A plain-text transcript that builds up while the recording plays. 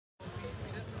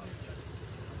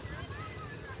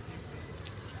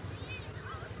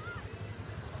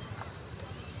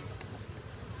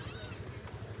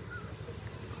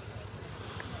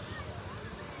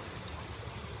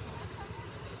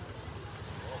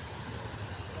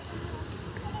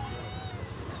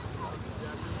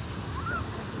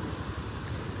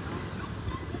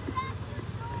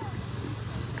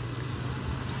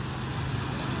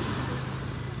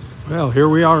Well, here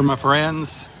we are, my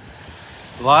friends,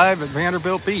 live at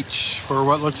Vanderbilt Beach for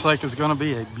what looks like is going to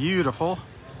be a beautiful,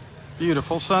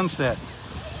 beautiful sunset.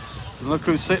 And look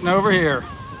who's sitting over here.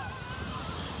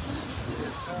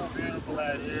 It's so beautiful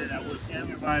out here, and I wish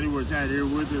everybody was out here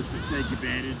with us to take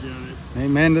advantage of it.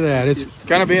 Amen to that. It's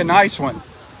going to be a nice one.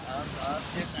 I'm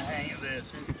getting the hang of this.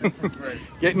 It's super great.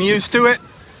 Getting used to it?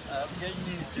 I'm getting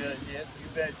used to it, yep, you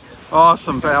betcha.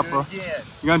 Awesome, Papa.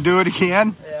 You going to do it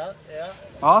again? Yeah.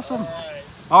 Awesome. All right.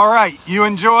 All right, you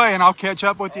enjoy, and I'll catch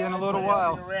up with you in a little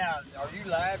while. Around. Are you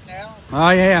live now?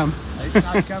 I am. It's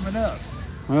not coming up.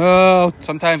 Oh,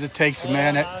 sometimes it takes a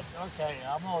minute. Okay,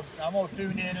 I'm gonna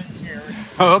tune in and share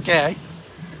it. Okay.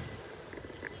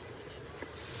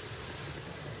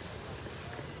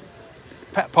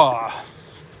 Pat Paw.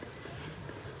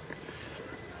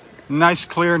 Nice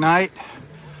clear night.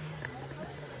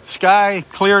 Sky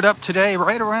cleared up today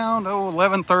right around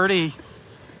 11:30.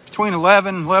 Between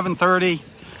 11 and 11:30,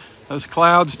 those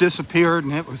clouds disappeared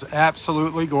and it was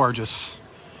absolutely gorgeous.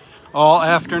 All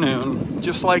afternoon,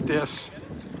 just like this.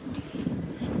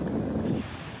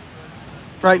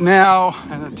 Right now,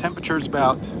 and the temperature's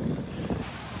about,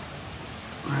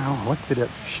 well, what did it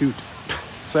shoot?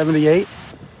 78.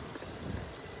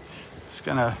 It's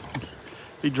gonna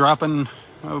be dropping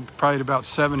probably at about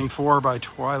 74 by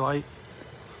twilight.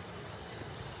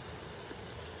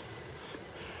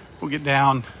 We'll get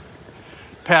down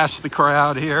past the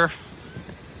crowd here.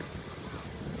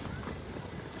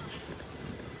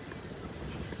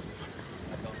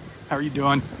 How are you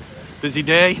doing? Busy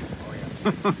day?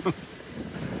 They're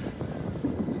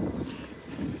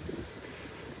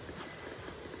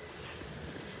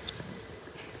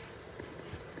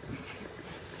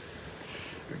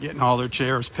getting all their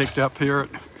chairs picked up here at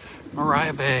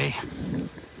Mariah Bay.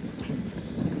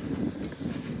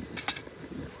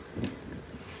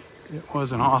 It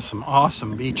was an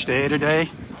awesome beach day today.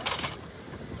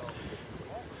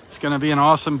 It's going to be an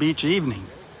awesome beach evening.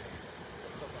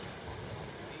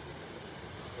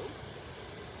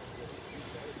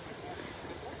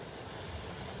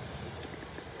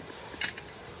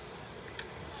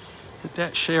 Hit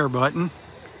that share button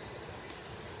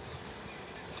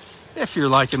if you're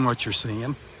liking what you're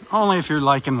seeing. Only if you're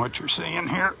liking what you're seeing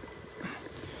here.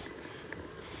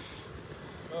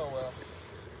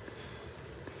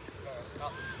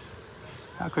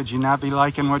 How could you not be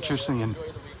liking what you're seeing?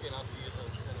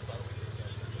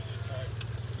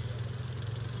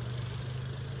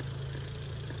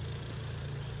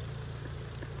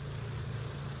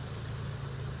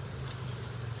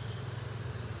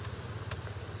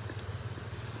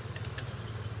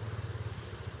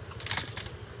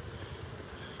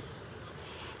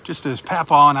 Just as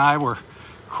Papa and I were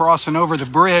crossing over the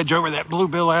bridge, over that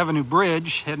Bluebill Avenue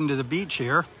bridge, heading to the beach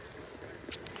here,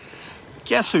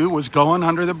 guess who was going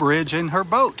under the bridge in her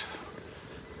boat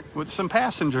with some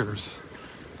passengers?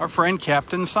 Our friend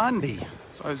Captain Sandy.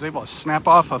 So I was able to snap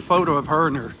off a photo of her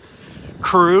and her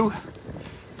crew.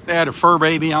 They had a fur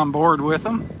baby on board with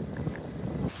them.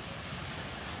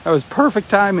 That was perfect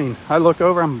timing. I look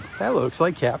over, that looks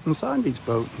like Captain Sandy's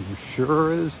boat. And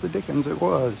sure as the dickens it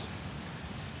was.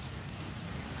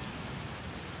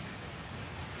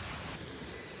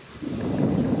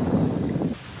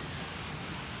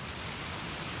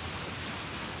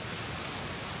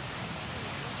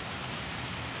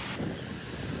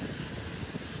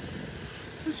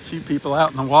 There's a few people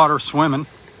out in the water swimming.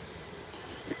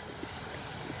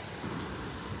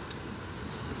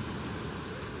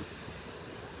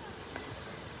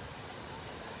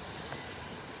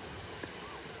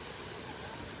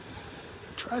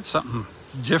 Tried something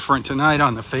different tonight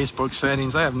on the Facebook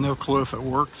settings. I have no clue if it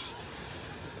works.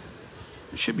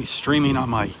 It should be streaming on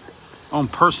my own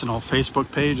personal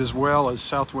Facebook page as well as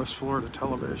Southwest Florida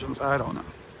Television's. I don't know.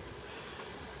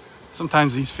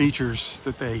 Sometimes these features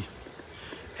that they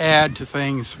add to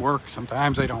things work,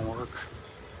 sometimes they don't work.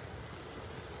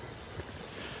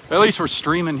 But at least we're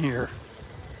streaming here.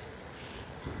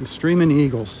 The Streaming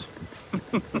Eagles.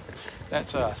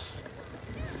 That's us.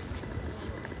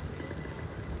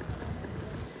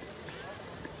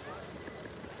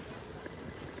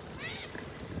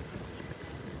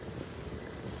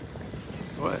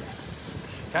 What?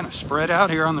 Kind of spread out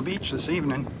here on the beach this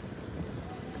evening.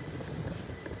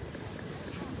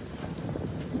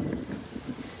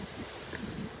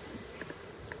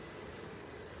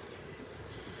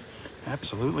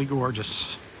 Absolutely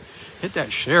gorgeous. Hit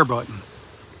that share button.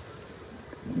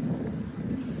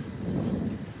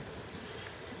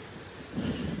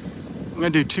 I'm gonna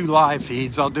do 2 live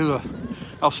feeds.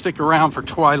 I'll stick around for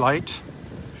twilight.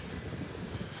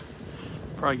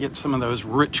 Probably get some of those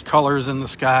rich colors in the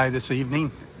sky this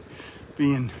evening,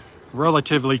 being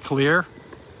relatively clear.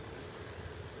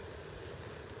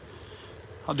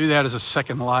 I'll do that as a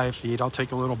second live feed. I'll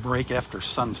take a little break after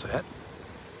sunset.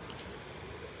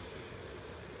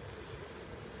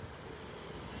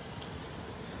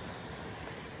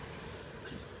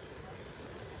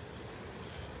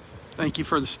 Thank you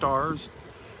for the stars.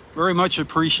 Very much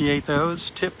appreciate those.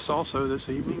 Tips also this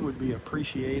evening would be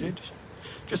appreciated,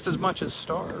 just as much as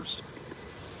stars.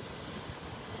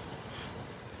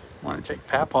 I want to take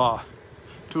Papa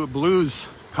to a blues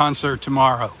concert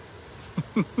tomorrow.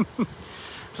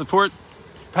 Support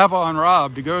Papa and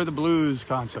Robb to go to the blues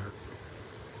concert.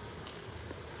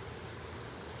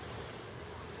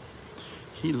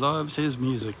 He loves his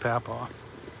music, Papa.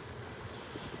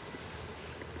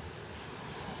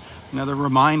 Another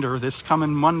reminder, this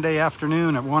coming Monday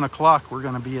afternoon at 1 o'clock, we're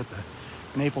going to be at the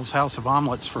Naples House of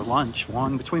Omelets for lunch,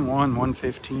 between 1 and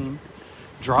 1:15.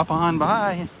 Drop on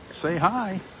by, say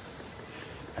hi,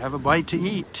 have a bite to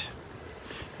eat.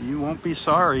 You won't be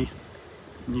sorry,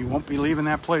 and you won't be leaving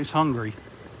that place hungry.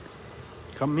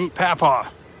 Come meet Papa.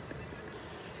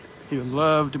 He would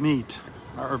love to meet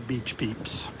our beach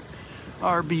peeps,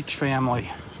 our beach family.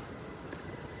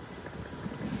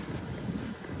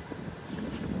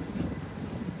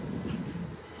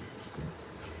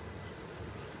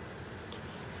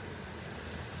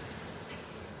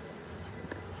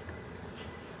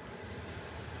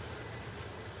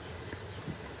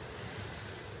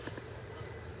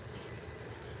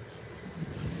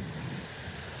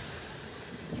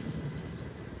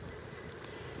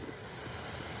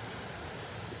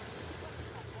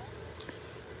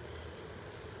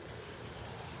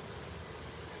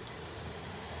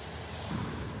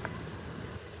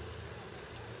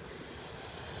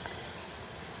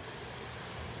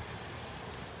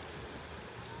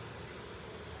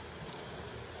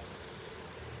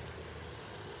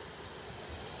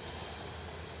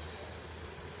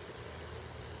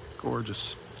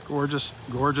 Gorgeous, gorgeous,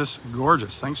 gorgeous,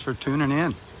 gorgeous. Thanks for tuning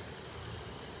in.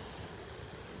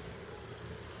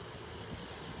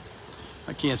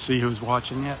 I can't see who's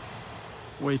watching yet.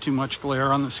 Way too much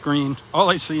glare on the screen. All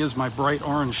I see is my bright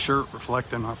orange shirt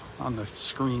reflecting off on the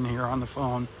screen here on the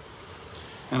phone.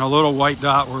 And a little white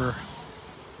dot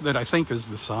that I think is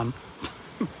the sun.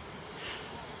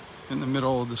 In the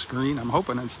middle of the screen. I'm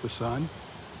hoping it's the sun.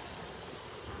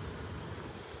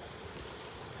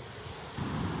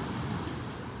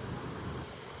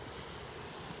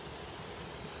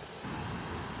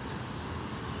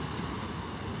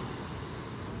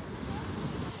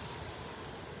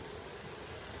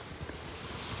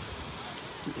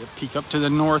 Peek up to the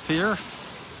north here.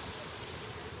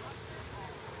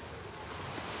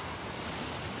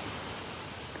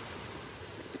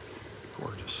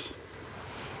 Gorgeous.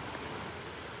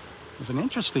 It was an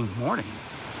interesting morning.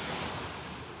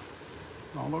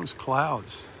 All those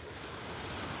clouds.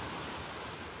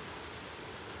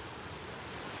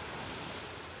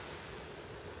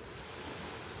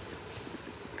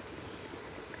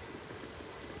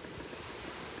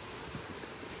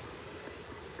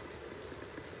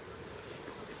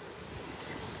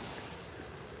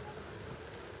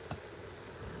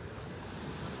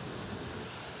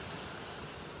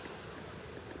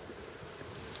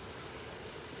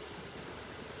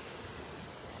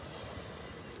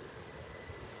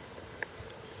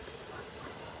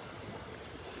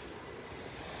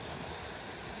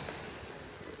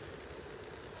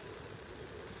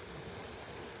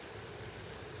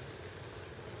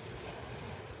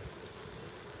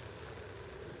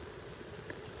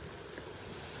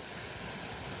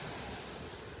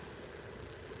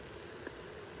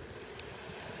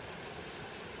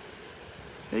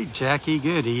 Hey, Jackie,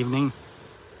 good evening.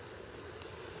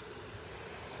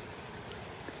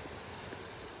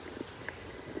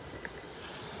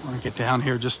 I want to get down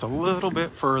here just a little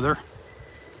bit further.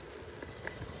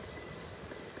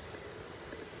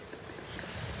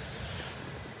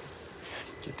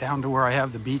 Get down to where I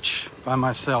have the beach by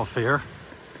myself here.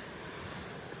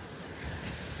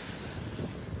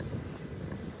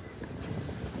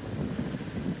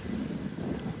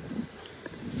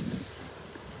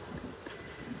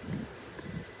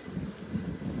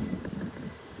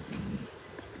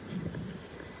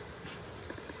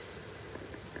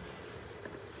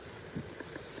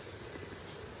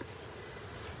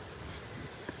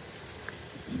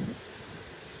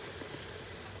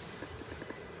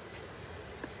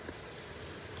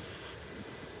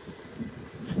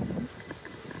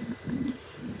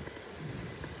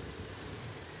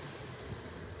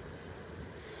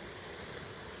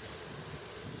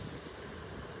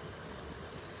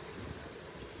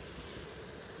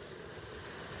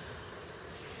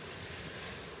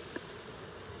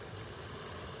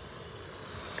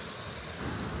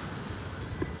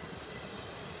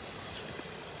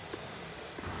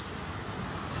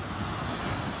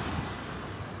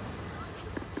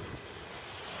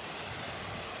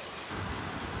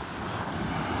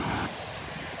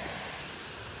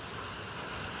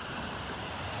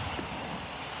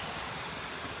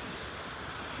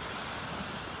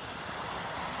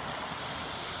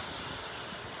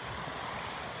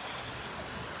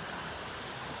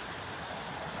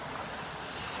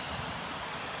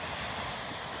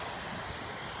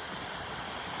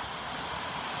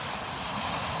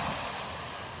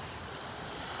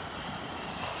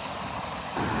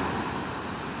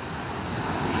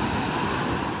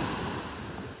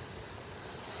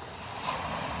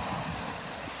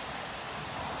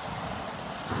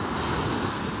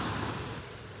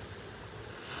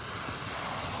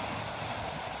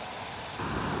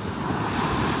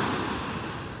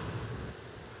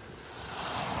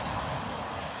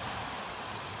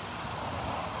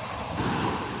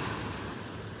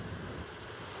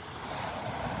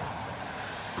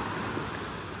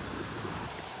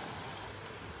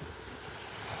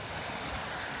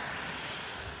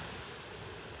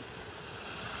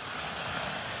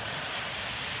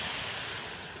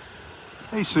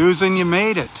 Hey, Susan, you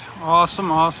made it.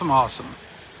 Awesome, awesome, awesome.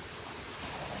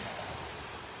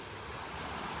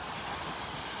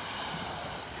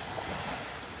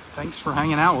 Thanks for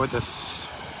hanging out with us.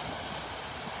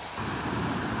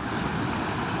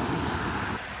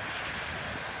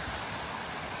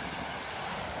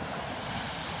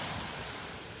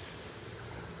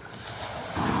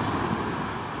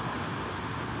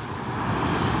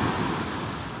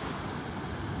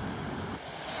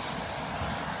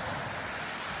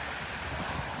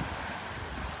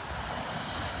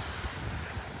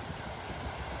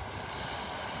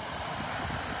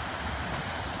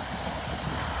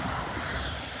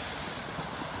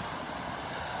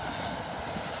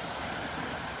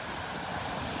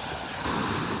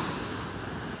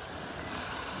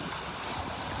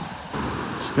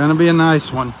 It's gonna be a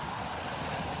nice one.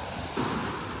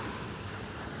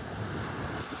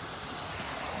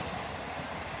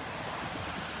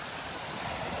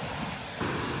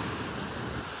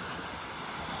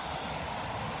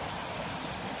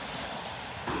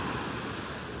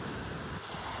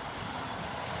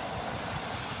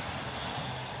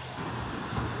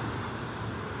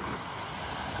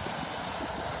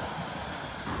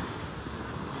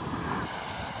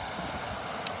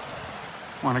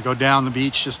 Want to go down the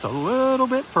beach just a little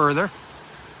bit further.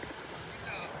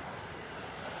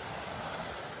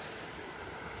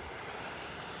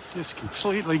 Just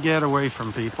completely get away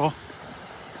from people.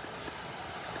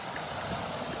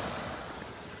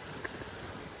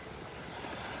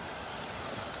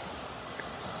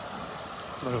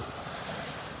 So,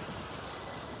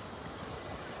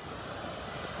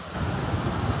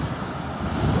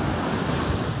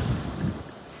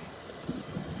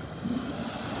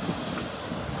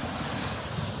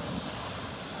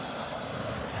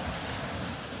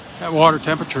 that water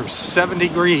temperature is 70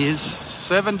 degrees.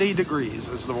 70 degrees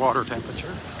is the water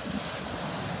temperature.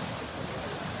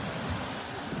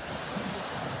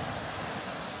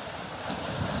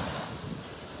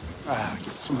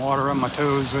 Get some water on my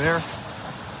toes there.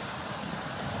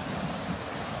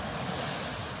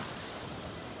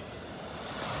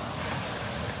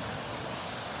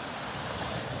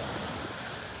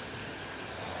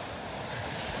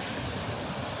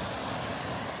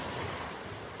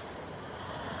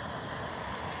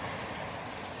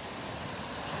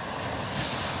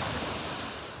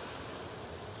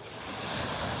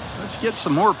 Let's get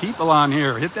some more people on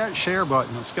here. Hit that share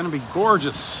button. It's going to be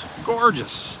gorgeous.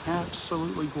 Gorgeous.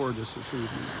 Absolutely gorgeous this evening.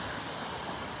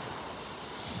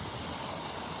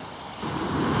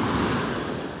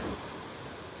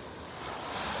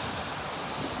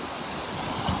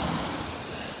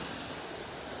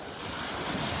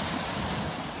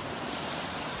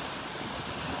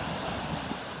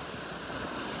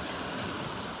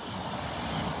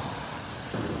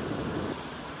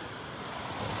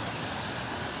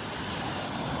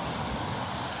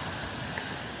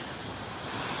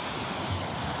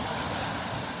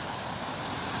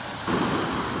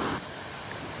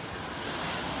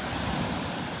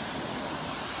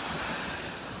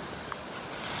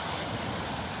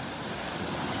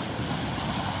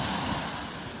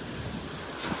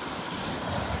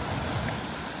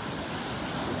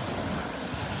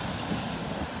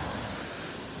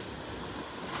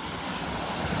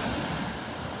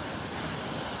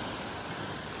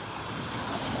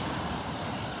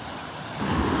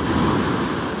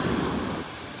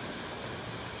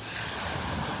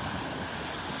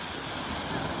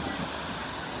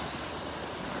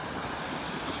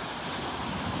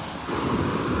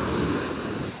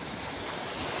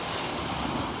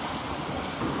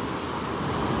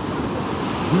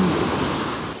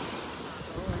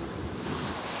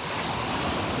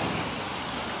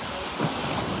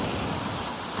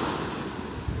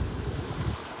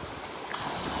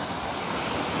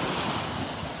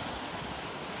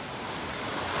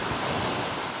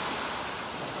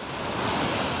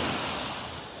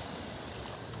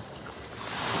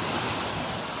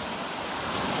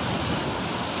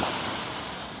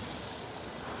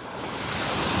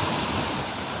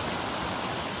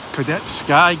 Could that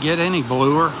sky get any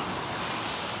bluer?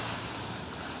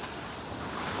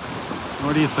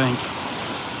 What do you think?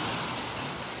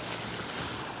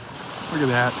 Look at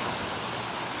that.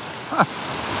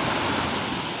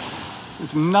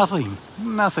 There's nothing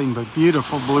but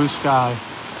beautiful blue sky.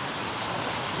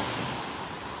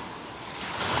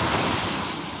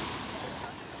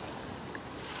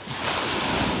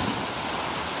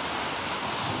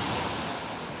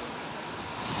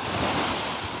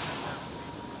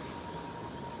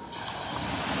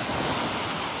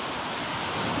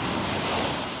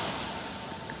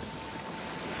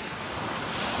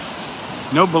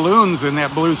 No balloons in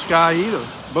that blue sky either.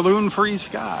 balloon-free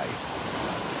sky.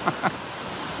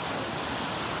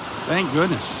 Thank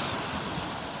goodness.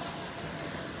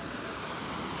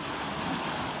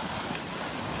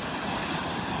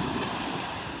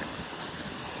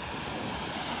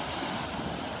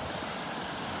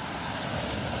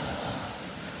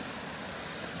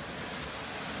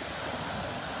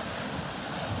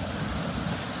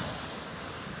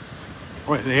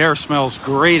 Boy, the air smells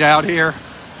great out here.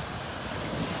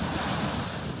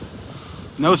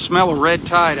 No smell of red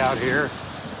tide out here.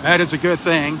 That is a good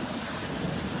thing.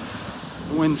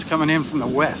 The wind's coming in from the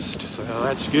west, so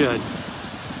that's good.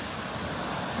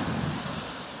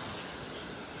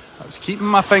 I was keeping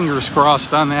my fingers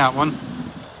crossed on that one.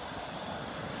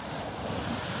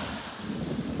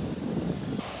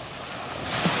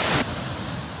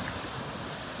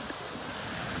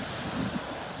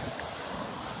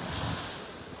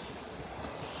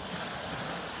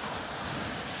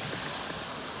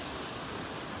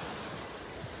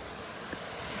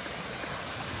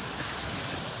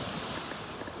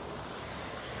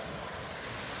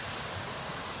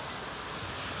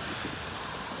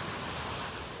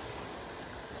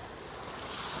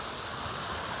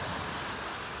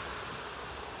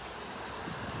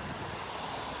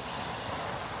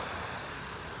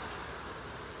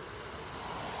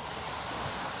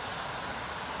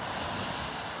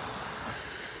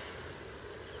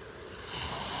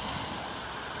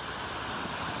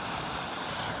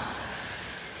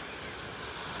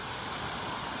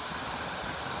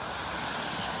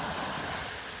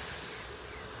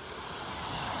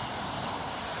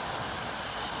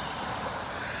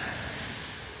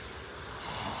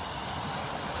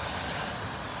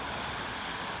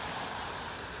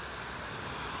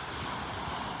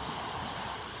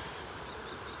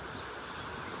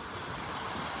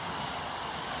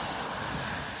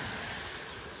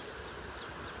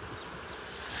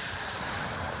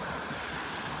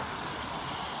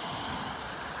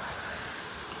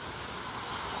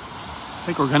 I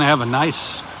think we're going to have a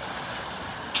nice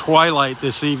twilight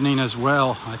this evening as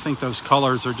well. I think those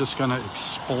colors are just going to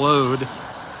explode.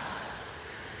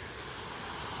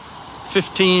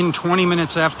 15-20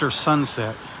 minutes after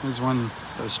sunset is when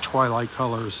those twilight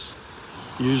colors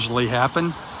usually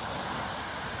happen.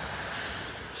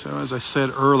 So as I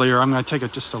said earlier, I'm going to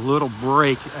take just a little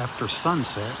break after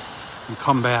sunset and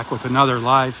come back with another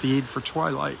live feed for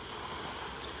twilight.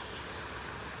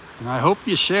 And I hope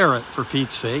you share it, for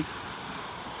Pete's sake.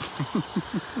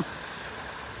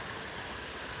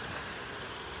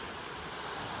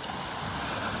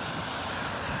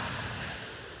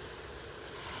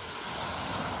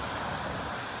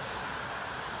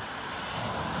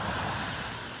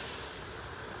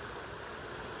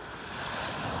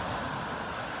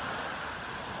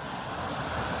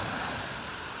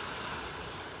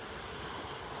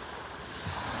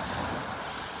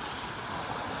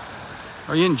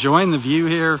 Are you enjoying the view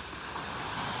here?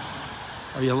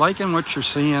 Are you liking what you're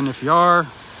seeing? If you are,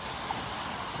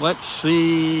 let's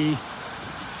see.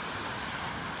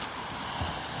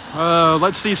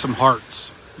 Let's see some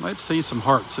hearts. Let's see some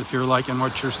hearts if you're liking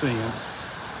what you're seeing.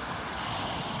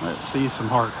 Let's see some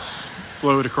hearts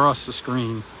float across the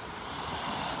screen.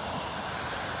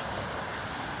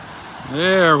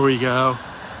 There we go.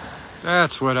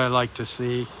 That's what I like to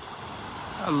see.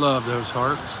 I love those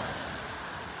hearts.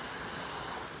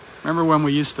 Remember when I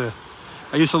used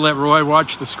to let Roy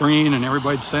watch the screen and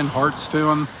everybody'd send hearts to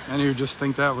him, and he would just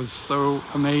think that was so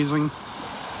amazing.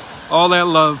 All that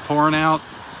love pouring out.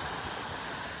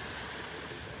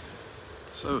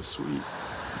 So sweet.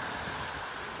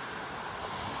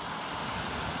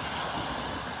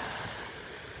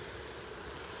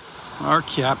 Our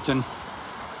captain.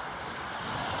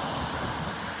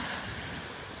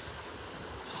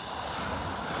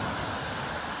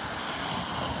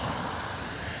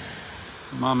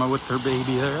 Mama with her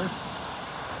baby there.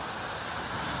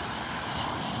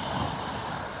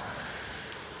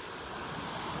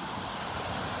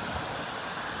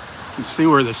 You can see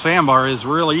where the sandbar is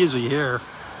real easy here.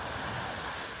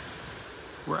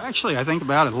 We're actually, I think,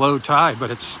 about at low tide,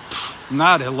 but it's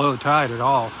not at low tide at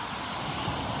all.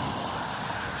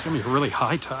 It's going to be a really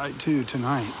high tide, too,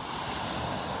 tonight.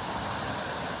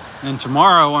 And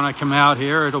tomorrow when I come out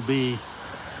here, it'll be...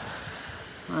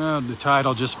 the tide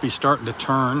will just be starting to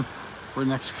turn for the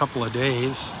next couple of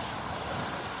days.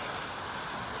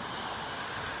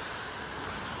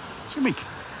 It's going to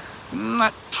be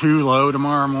not too low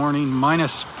tomorrow morning,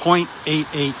 minus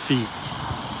 0.88 feet.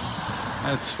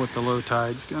 That's what the low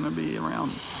tide's going to be around,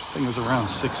 I think it was around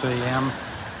 6 a.m.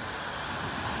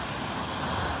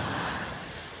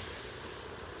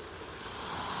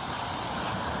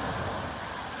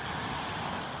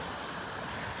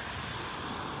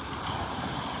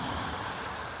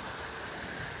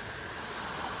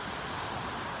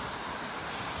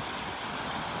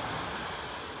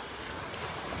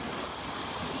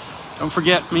 Don't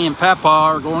forget, me and Papa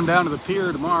are going down to the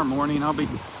pier tomorrow morning. I'll be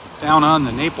down on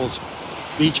the Naples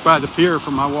beach by the pier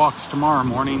for my walks tomorrow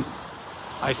morning.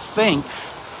 I think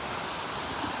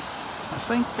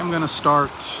I'm going to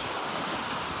start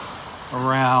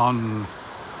around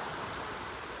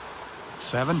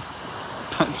 7.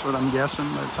 That's what I'm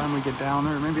guessing by the time we get down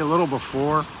there. Maybe a little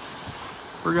before.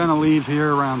 We're going to leave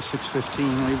here around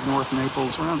 6:15. Leave North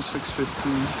Naples around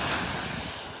 6:15.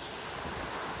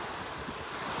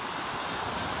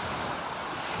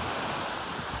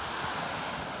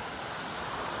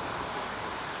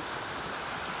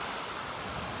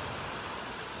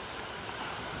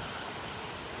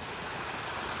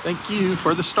 Thank you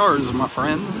for the stars, my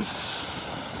friends.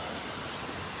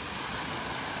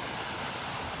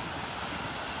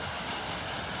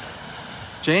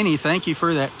 Janie, thank you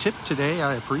for that tip today.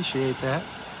 I appreciate that.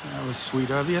 That was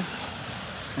sweet of you.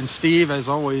 And Steve, as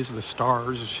always, the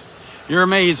stars. You're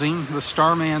amazing. The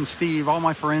Starman Steve, all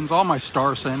my friends, all my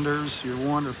star senders. You're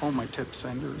wonderful, my tip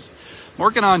senders. I'm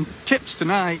working on tips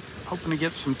tonight. Hoping to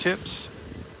get some tips.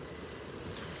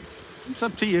 It's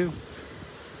up to you.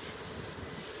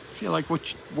 Feel like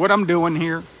what I'm doing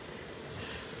here.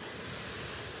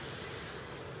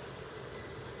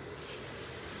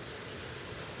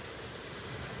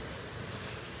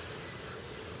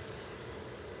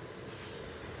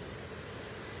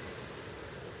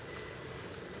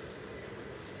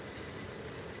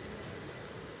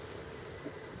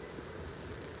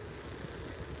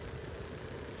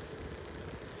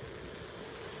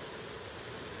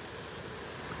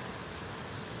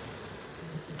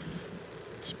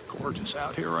 It's gorgeous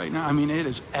out here right now. I mean, it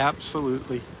is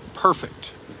absolutely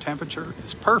perfect. The temperature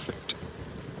is perfect.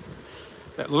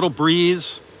 That little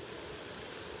breeze,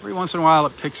 every once in a while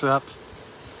it picks up.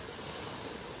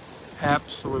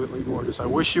 Absolutely gorgeous. I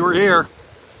wish you were here.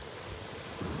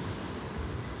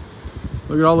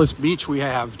 Look at all this beach we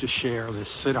have to share, to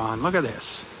sit on. Look at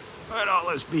this. Look at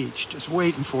all this beach just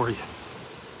waiting for you.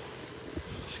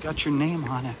 It's got your name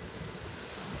on it.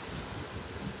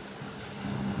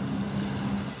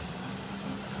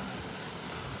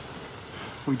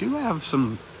 We do have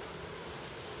some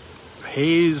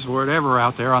haze, whatever,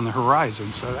 out there on the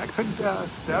horizon, so that could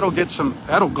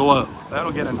that'll glow.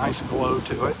 That'll get a nice glow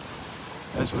to it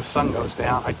as the sun goes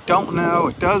down. I don't know.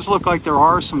 It does look like there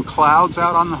are some clouds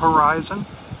out on the horizon.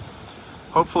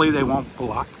 Hopefully they won't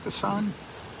block the sun.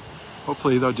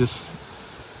 Hopefully they'll just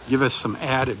give us some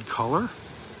added color.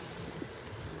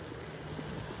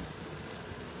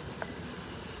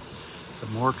 The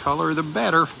more color, the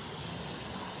better.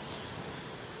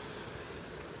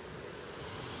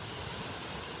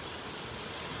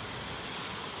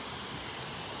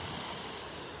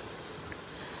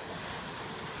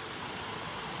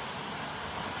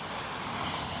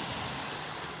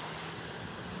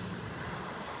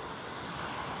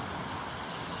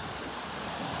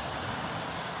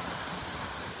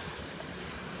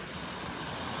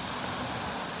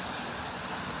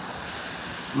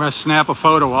 I'm going to snap a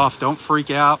photo off. Don't freak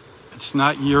out. It's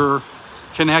not your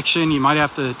connection. You might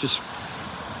have to just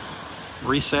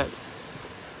reset.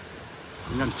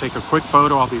 I'm going to take a quick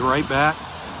photo. I'll be right back.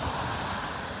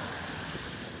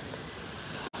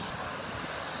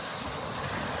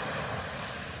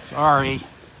 Sorry.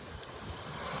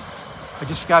 I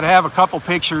just got to have a couple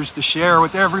pictures to share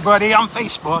with everybody on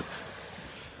Facebook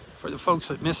for the folks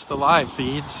that missed the live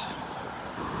feeds.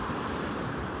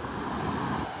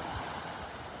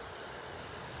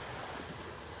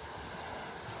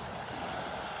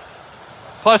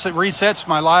 Plus, it resets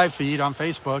my live feed on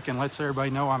Facebook and lets everybody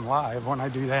know I'm live when I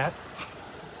do that.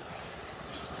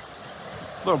 Just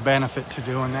a little benefit to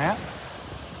doing that.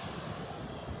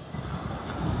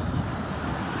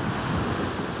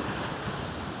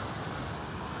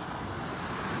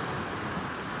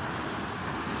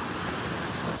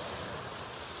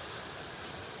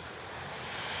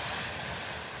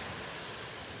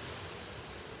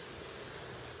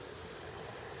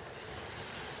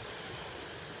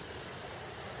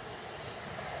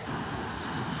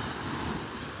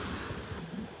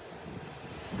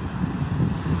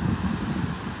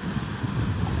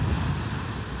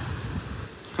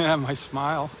 My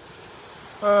smile.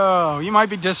 Oh, you might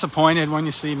be disappointed when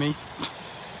you see me.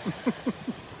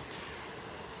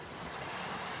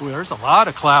 Ooh, there's a lot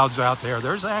of clouds out there.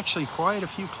 There's actually quite a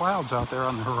few clouds out there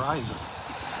on the horizon.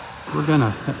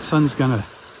 That sun's gonna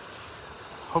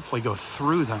hopefully go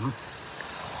through them.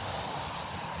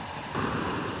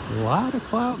 A lot of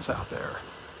clouds out there.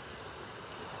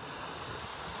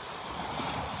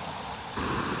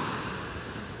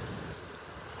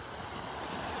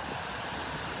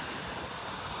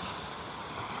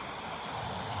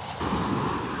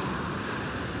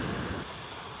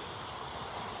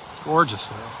 Gorgeous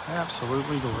though,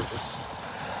 absolutely gorgeous.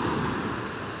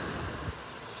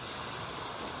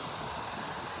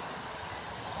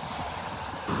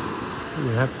 Look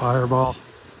at that fireball.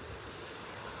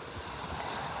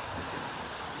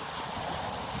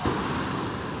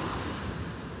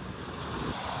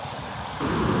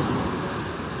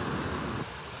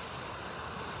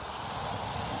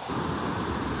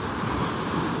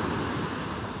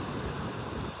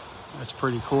 That's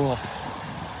pretty cool.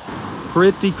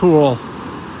 Pretty cool.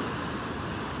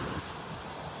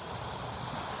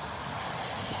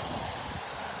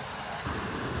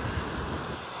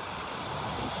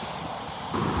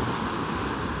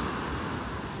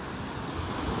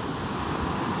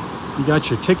 You got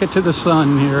your ticket to the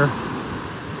sun here.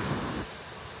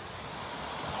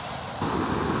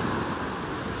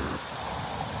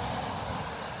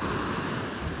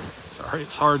 Sorry,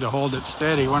 it's hard to hold it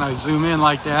steady when I zoom in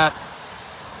like that.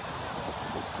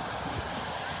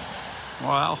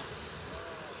 Wow.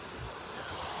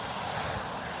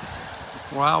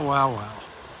 Wow, wow, wow.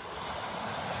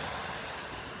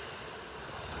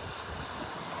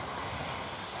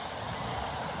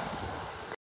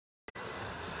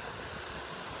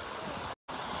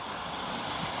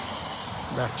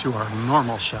 Back to our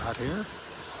normal shot here.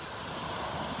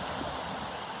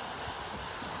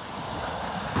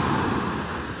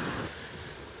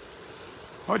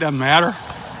 Oh, it doesn't matter.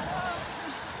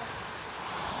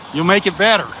 You'll make it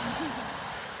better.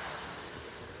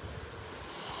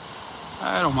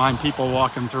 I don't mind people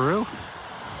walking through.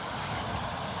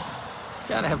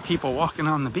 Gotta have people walking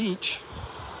on the beach.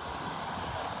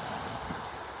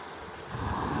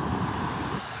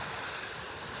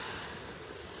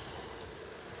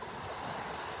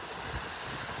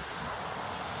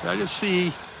 Did I just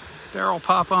see Daryl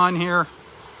pop on here?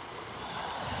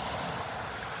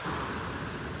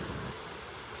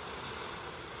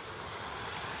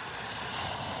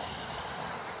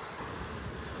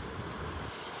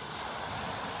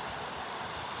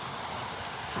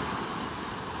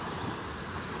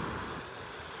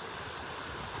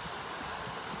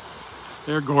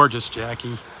 They're gorgeous,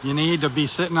 Jackie. You need to be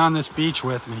sitting on this beach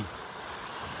with me.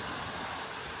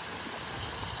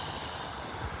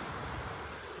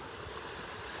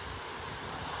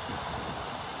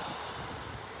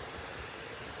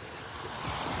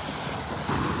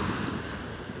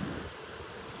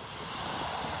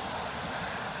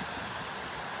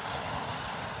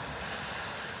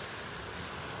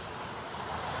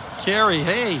 Carrie,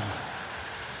 hey.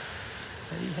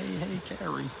 Hey,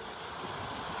 Carrie.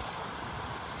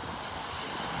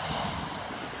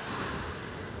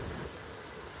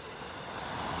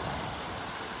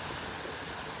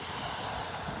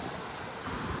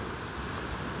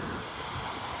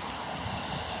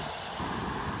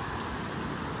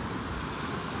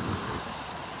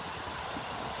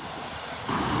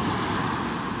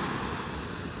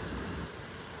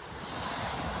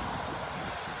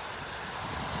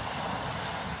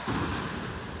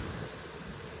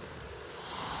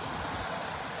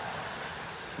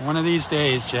 One of these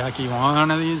days, Jackie,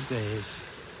 one of these days.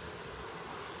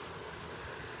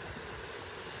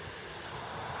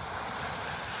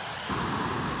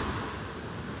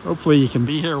 Hopefully you can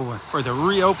be here for the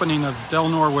reopening of Del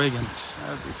Norwegians. That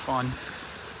would be fun.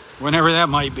 Whenever that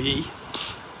might be.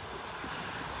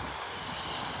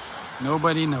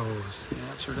 Nobody knows the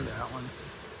answer to that one.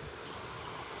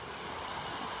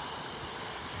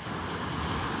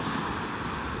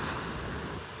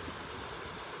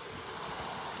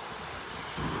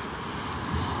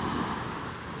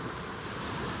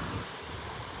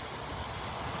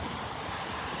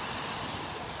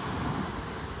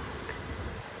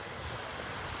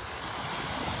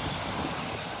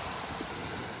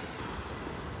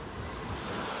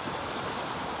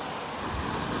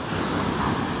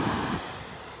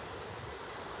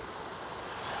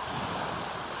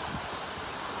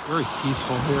 Very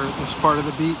peaceful here at this part of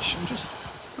the beach. I'm just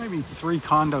maybe 3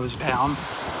 condos down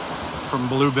from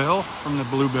Bluebill, from the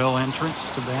Bluebill entrance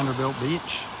to Vanderbilt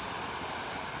Beach.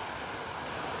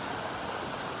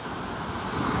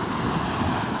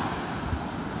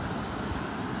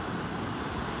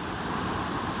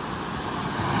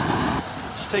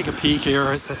 Let's take a peek here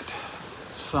at that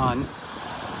sun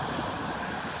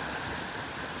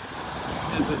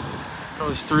as it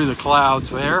goes through the clouds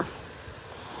there.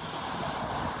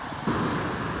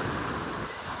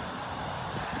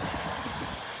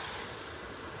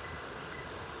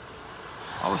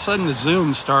 All of a sudden the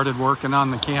zoom started working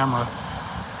on the camera.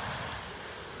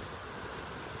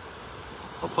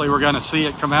 Hopefully we're going to see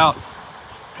it come out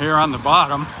here on the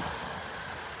bottom.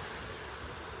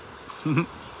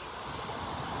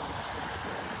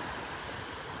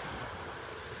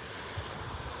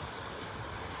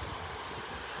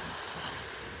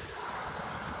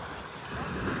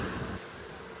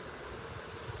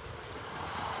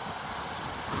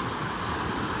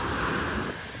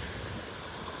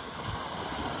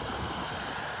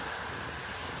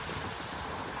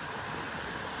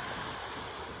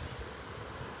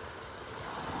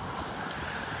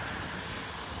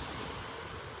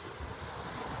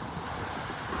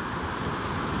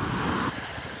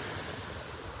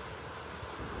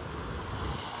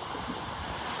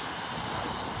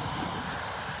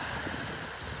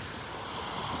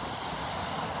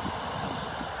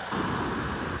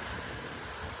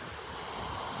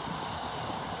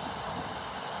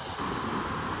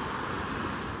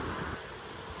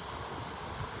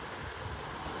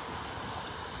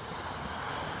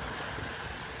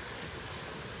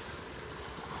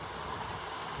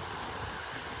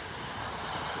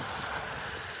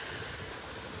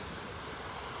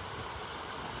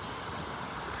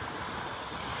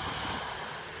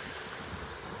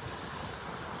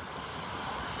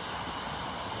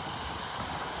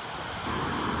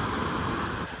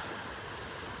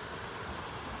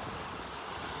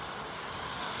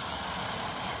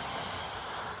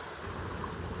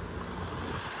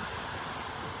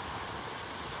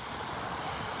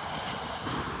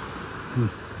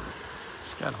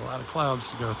 It's got a lot of clouds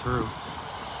to go through.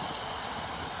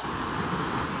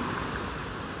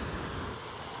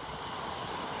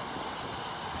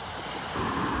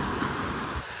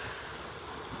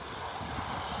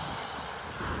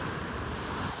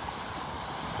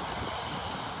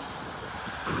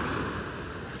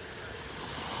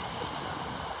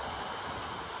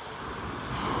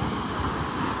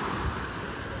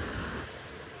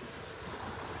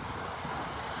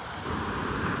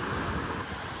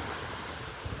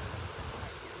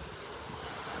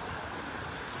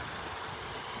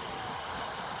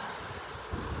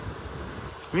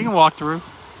 We can walk through.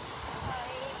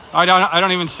 I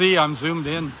don't even see. I'm zoomed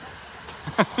in.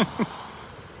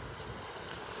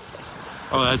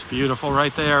 Oh, that's beautiful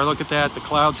right there. Look at that. The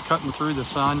clouds cutting through the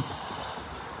sun.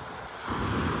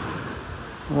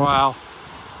 Wow.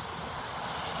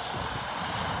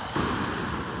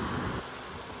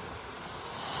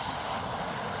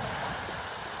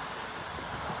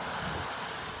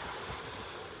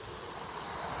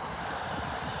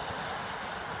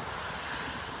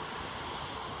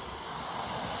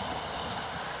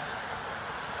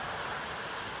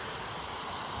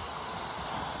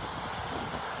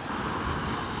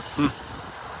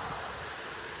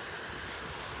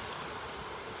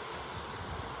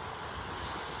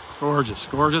 Gorgeous,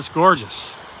 gorgeous,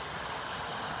 gorgeous.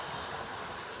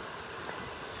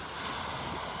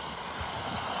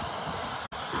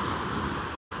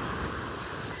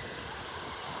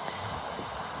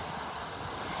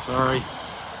 Sorry.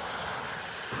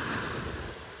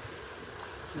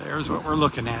 There's what we're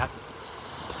looking at.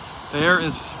 There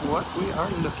is what we are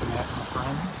looking at, my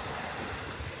friends.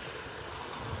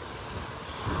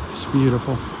 It's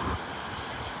beautiful.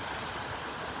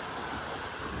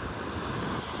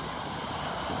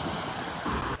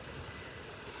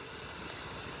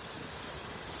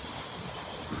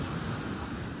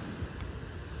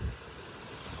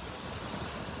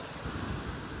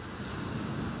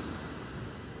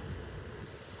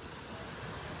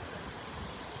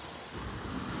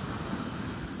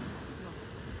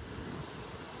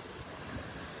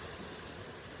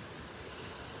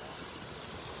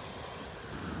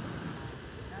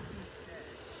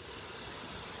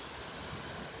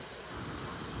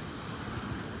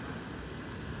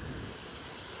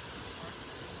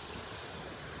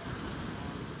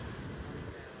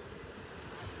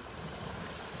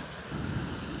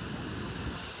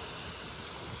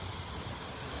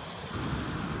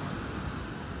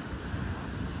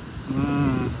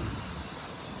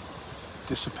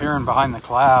 Disappearing behind the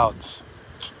clouds.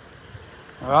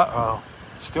 Uh-oh.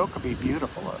 Still could be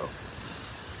beautiful, though.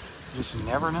 You just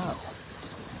never know.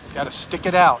 You gotta stick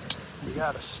it out. You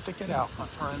gotta stick it out, my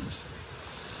friends.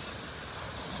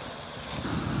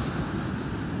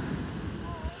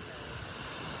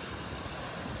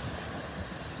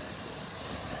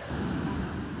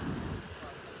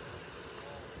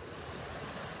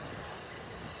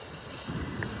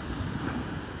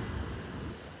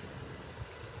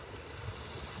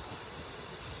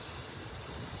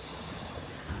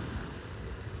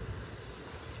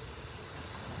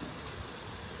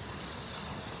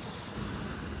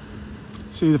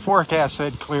 See, the forecast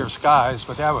said clear skies,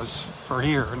 but that was for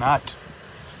here, not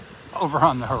over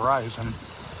on the horizon.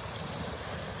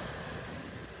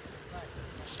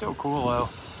 Still cool, though.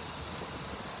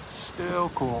 Still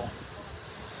cool.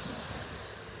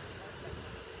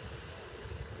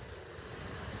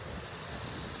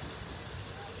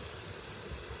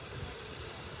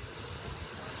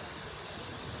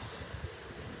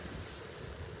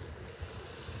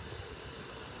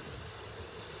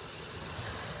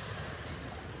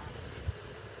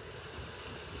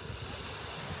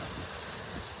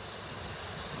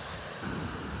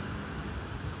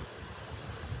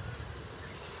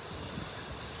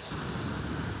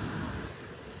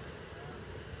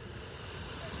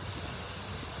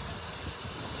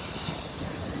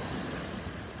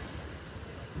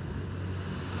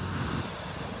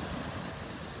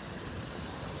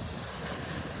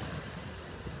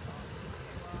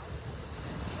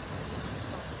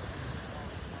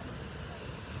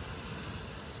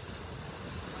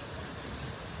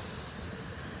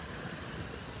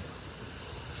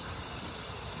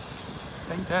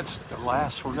 I think that's the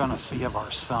last we're going to see of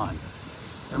our sun.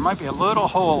 There might be a little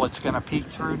hole it's going to peek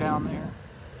through down there.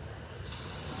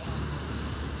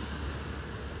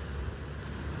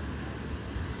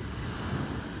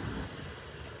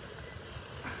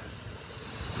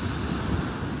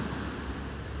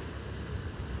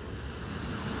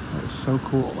 That's so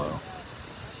cool, though.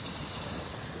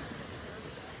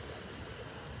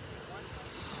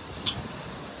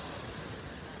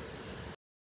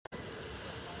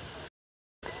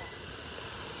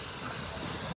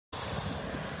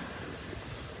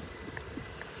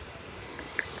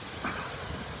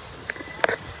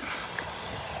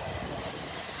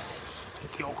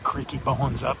 Get the old creaky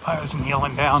bones up. I was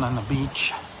kneeling down on the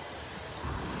beach.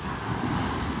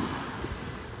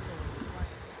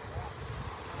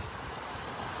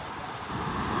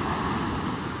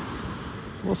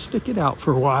 We'll stick it out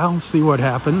for a while and see what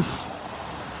happens.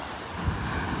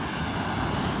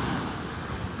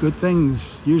 Good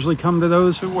things usually come to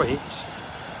those who wait.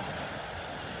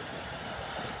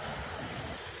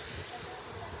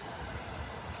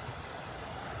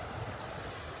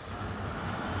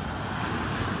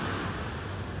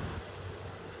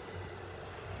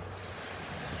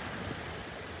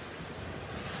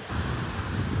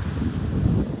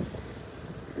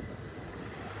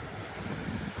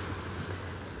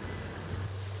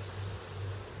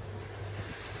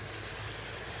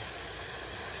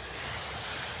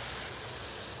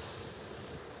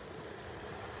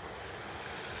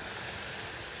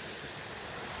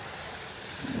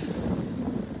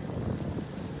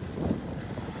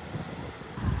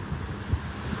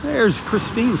 There's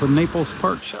Christine from Naples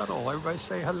Park Shuttle. Everybody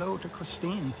say hello to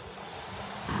Christine.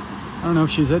 I don't know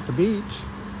if she's at the beach.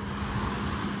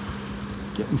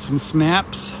 Getting some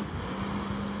snaps.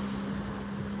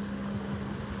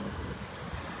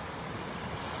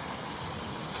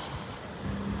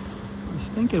 I was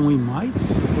thinking we might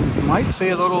see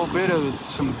a little bit of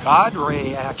some God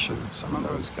ray action. Some of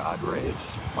those God rays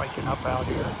spiking up out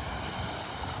here.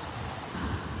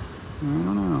 I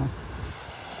don't know.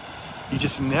 You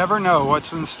just never know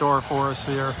what's in store for us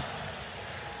here.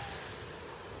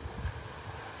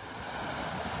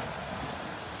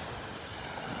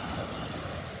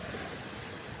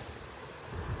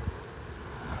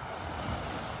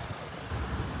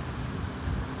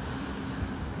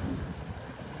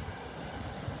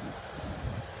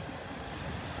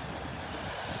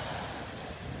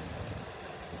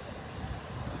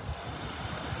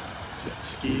 Jet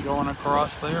ski going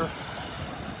across there.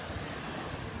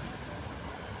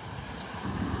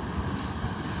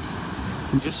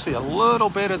 You can just see a little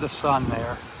bit of the sun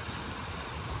there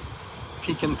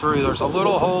peeking through. There's a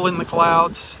little hole in the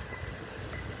clouds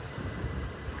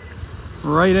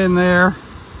right in there.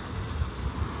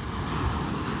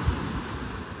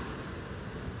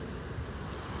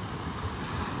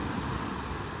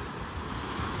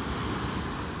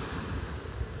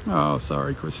 Oh,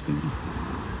 sorry, Christine.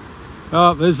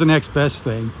 Oh, this is the next best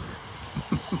thing.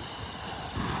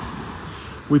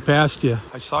 We passed you.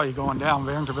 I saw you going down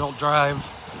Vanderbilt Drive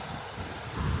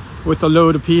with a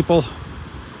load of people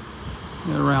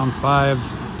at around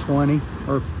 5:20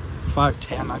 or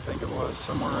 5:10, I think it was,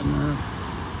 somewhere in there.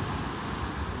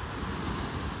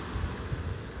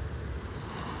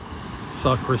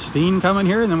 Saw Christine coming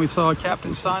here, and then we saw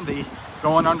Captain Sandy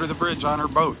going under the bridge on her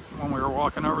boat when we were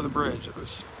walking over the bridge. It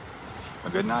was a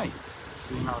good night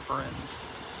seeing our friends.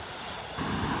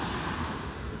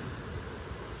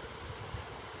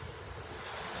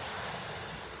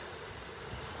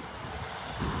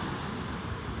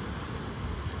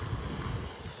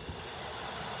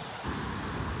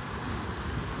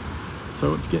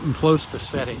 So it's getting close to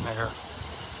setting there.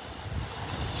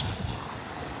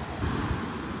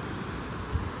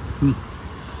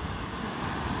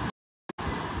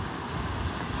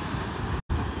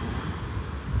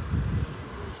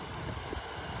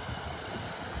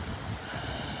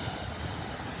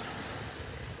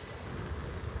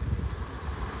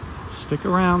 Stick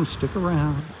around, stick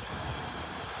around.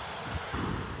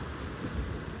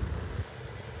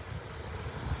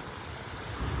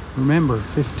 Remember,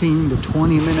 15 to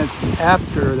 20 minutes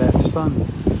after that sun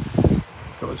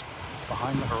goes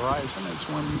behind the horizon is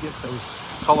when you get those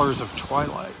colors of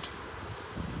twilight.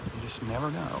 You just never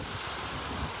know.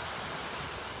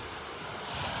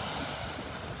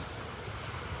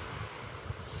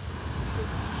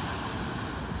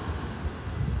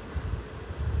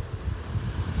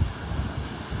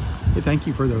 Hey, thank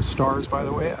you for those stars, by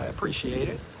the way. I appreciate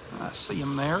it. I see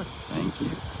them there. Thank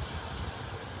you.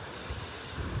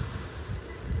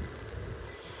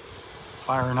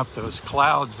 Firing up those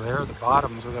clouds there, the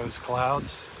bottoms of those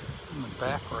clouds in the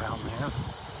background there.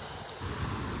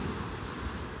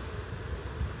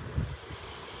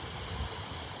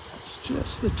 That's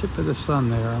just the tip of the sun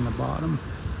there on the bottom.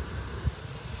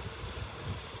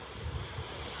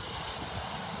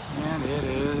 And it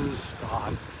is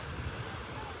gone.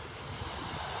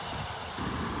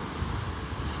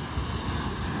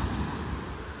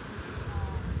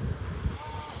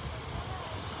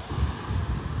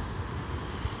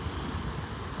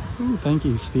 Ooh, thank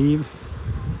you, Steve.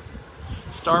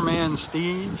 Starman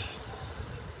Steve.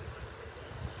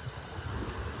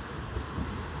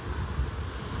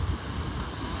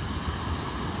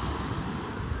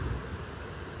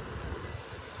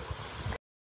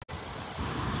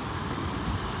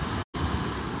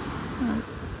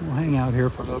 We'll hang out here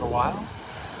for a little while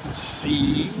and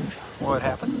see what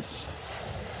happens.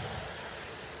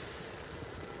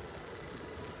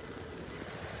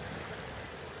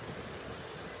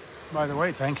 By the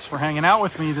way, thanks for hanging out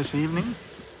with me this evening.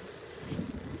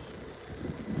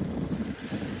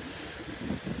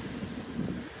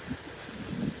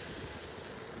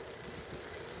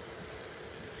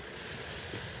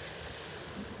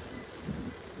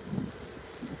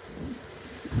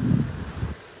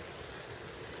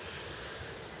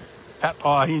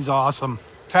 Papaw, he's awesome.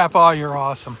 Papaw, you're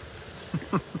awesome.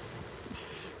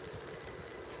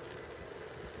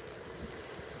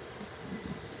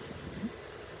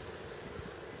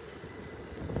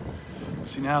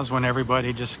 See, now's when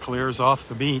everybody just clears off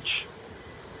the beach.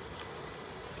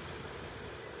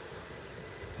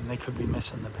 And they could be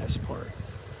missing the best part.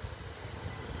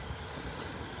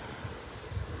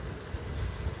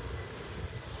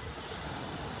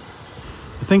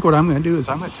 I think what I'm going to do is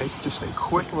I'm going to take just a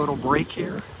quick little break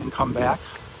here and come back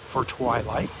for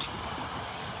twilight.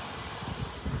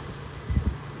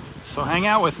 So hang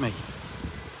out with me.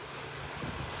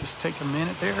 Just take a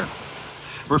minute there.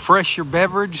 Refresh your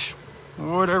beverage,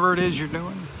 whatever it is you're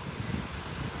doing.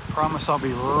 Promise I'll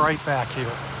be right back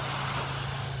here.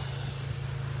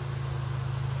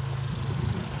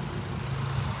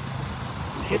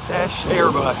 Hit that share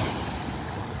button.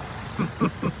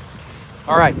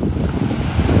 All right.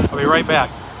 I'll be right back.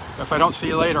 If I don't see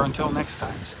you later, until next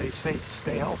time, stay safe,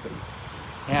 stay healthy,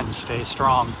 and stay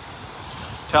strong.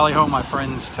 Tally ho, my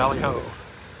friends, tally ho.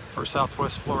 For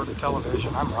Southwest Florida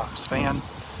Television, I'm Robb Stan.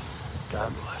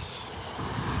 God bless.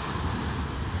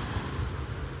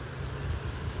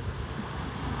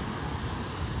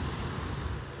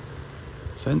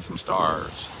 Send some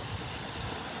stars.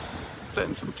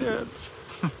 Send some tips.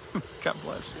 God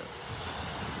bless you.